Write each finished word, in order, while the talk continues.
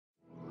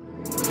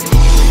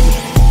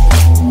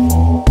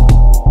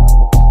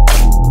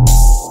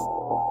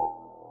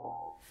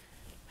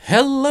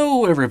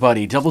Hello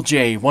everybody, Double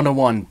J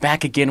 101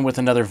 back again with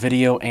another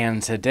video,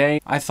 and today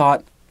I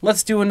thought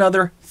let's do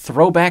another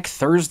Throwback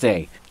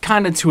Thursday.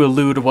 Kinda to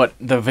allude what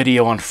the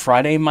video on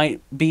Friday might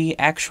be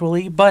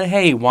actually, but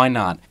hey, why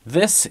not?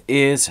 This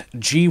is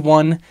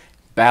G1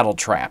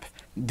 BattleTrap.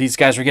 These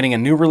guys are getting a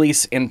new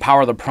release in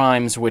Power the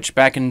Primes, which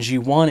back in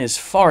G1, as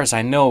far as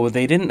I know,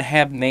 they didn't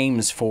have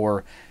names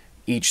for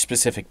each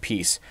specific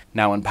piece.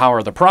 Now in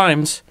Power the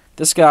Primes,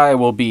 this guy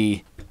will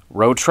be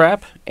Road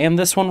Trap, and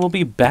this one will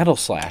be Battle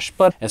Slash.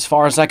 But as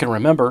far as I can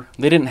remember,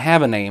 they didn't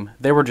have a name,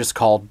 they were just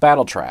called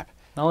Battle Trap.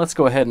 Now let's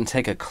go ahead and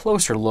take a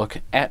closer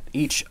look at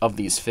each of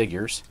these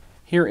figures.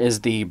 Here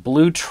is the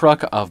blue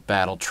truck of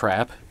Battle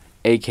Trap,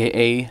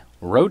 aka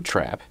Road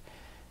Trap.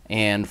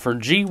 And for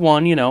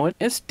G1, you know,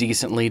 it's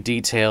decently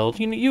detailed.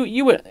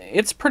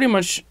 It's pretty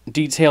much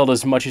detailed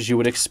as much as you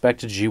would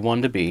expect a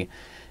G1 to be.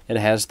 It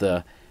has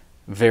the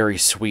very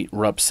sweet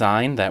rub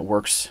sign that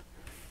works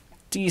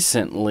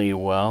decently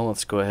well.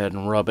 Let's go ahead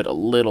and rub it a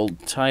little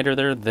tighter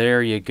there.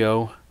 There you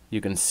go. You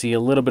can see a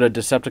little bit of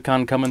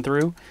Decepticon coming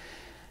through.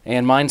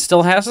 And mine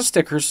still has the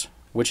stickers,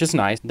 which is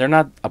nice. They're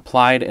not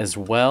applied as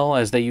well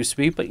as they used to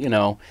be, but you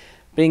know,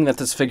 being that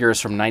this figure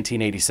is from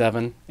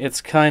 1987,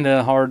 it's kind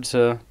of hard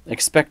to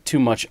expect too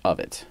much of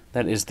it.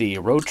 That is the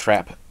Road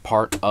Trap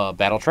part of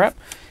Battle Trap.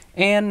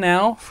 And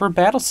now for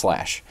Battle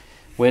Slash,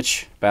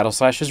 which Battle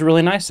Slash is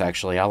really nice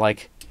actually. I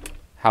like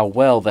how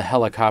well the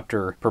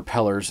helicopter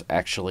propellers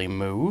actually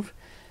move.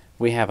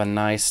 We have a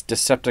nice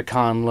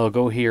Decepticon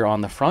logo here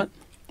on the front,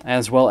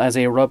 as well as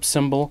a rub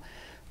symbol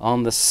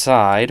on the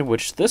side,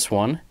 which this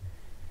one,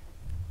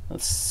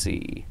 let's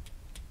see,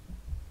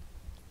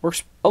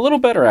 works a little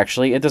better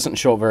actually. It doesn't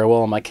show it very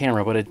well on my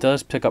camera, but it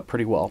does pick up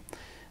pretty well.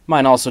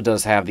 Mine also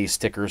does have these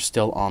stickers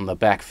still on the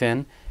back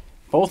fin.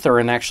 Both are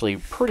in actually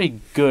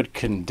pretty good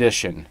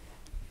condition.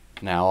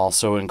 Now,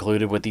 also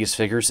included with these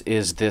figures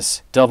is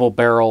this double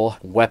barrel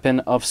weapon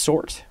of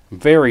sort.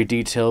 Very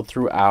detailed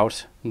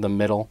throughout the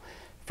middle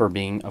for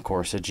being, of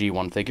course, a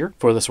G1 figure.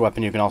 For this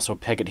weapon, you can also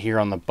peg it here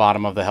on the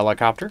bottom of the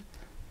helicopter,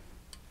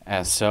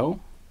 as so,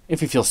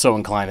 if you feel so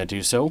inclined to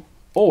do so.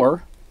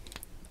 Or,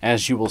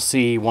 as you will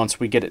see once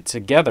we get it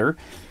together,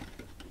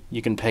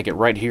 you can peg it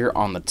right here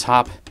on the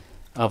top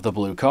of the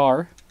blue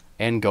car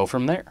and go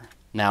from there.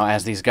 Now,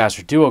 as these guys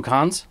are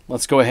duocons,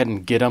 let's go ahead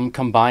and get them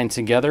combined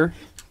together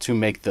to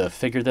make the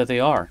figure that they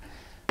are.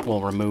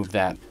 We'll remove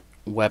that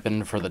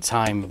weapon for the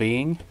time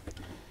being.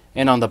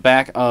 And on the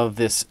back of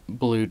this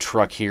blue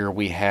truck here,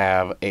 we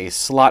have a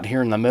slot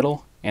here in the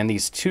middle, and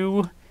these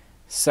two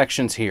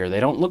sections here.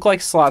 They don't look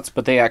like slots,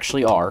 but they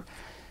actually are,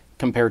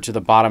 compared to the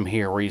bottom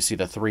here where you see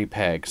the three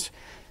pegs.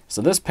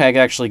 So this peg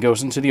actually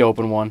goes into the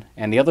open one,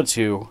 and the other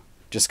two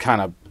just kind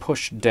of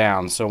push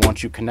down. So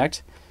once you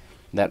connect,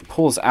 that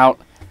pulls out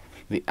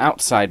the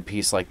outside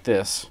piece like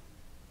this,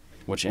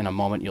 which in a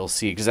moment you'll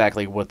see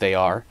exactly what they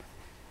are.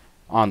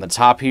 On the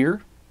top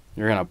here,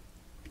 you're going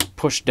to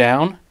push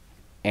down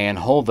and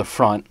hold the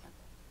front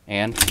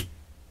and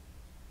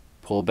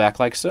pull back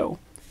like so.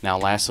 Now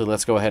lastly,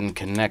 let's go ahead and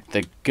connect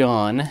the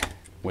gun,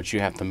 which you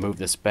have to move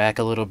this back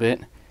a little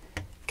bit.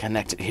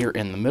 Connect it here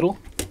in the middle.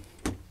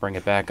 Bring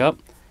it back up.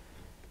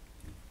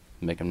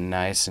 Make them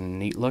nice and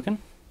neat looking.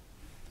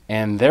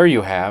 And there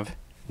you have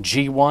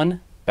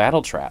G1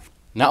 BattleTrap.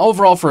 Now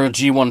overall for a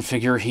G1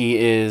 figure, he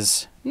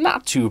is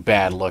not too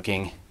bad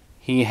looking.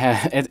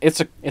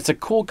 It's a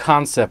cool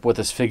concept what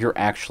this figure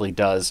actually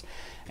does,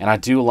 and I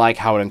do like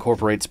how it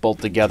incorporates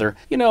both together.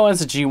 You know,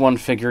 as a G1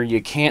 figure,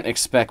 you can't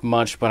expect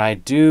much, but I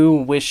do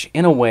wish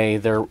in a way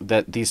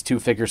that these two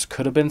figures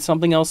could have been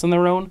something else on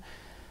their own.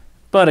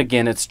 But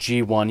again, it's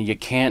G1. You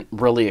can't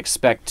really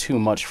expect too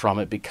much from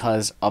it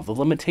because of the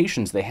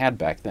limitations they had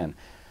back then.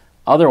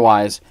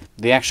 Otherwise,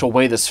 the actual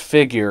way this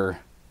figure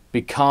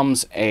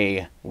becomes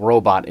a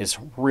robot is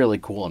really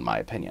cool in my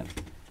opinion.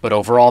 But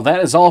overall,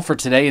 that is all for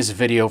today's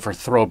video for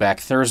Throwback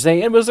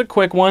Thursday. It was a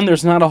quick one.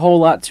 There's not a whole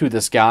lot to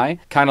this guy.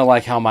 Kind of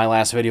like how my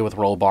last video with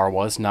Roll Bar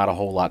was. Not a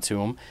whole lot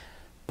to him.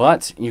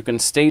 But you can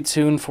stay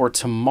tuned for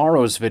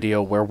tomorrow's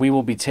video where we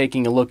will be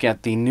taking a look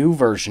at the new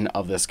version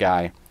of this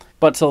guy.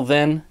 But till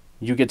then,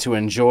 you get to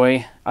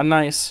enjoy a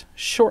nice,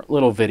 short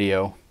little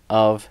video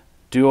of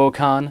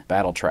Duocon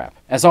BattleTrap.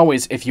 As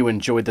always, if you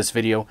enjoyed this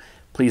video,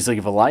 please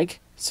leave a like,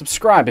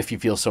 subscribe if you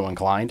feel so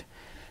inclined,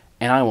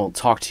 and I will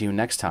talk to you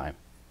next time.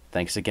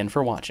 Thanks again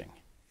for watching.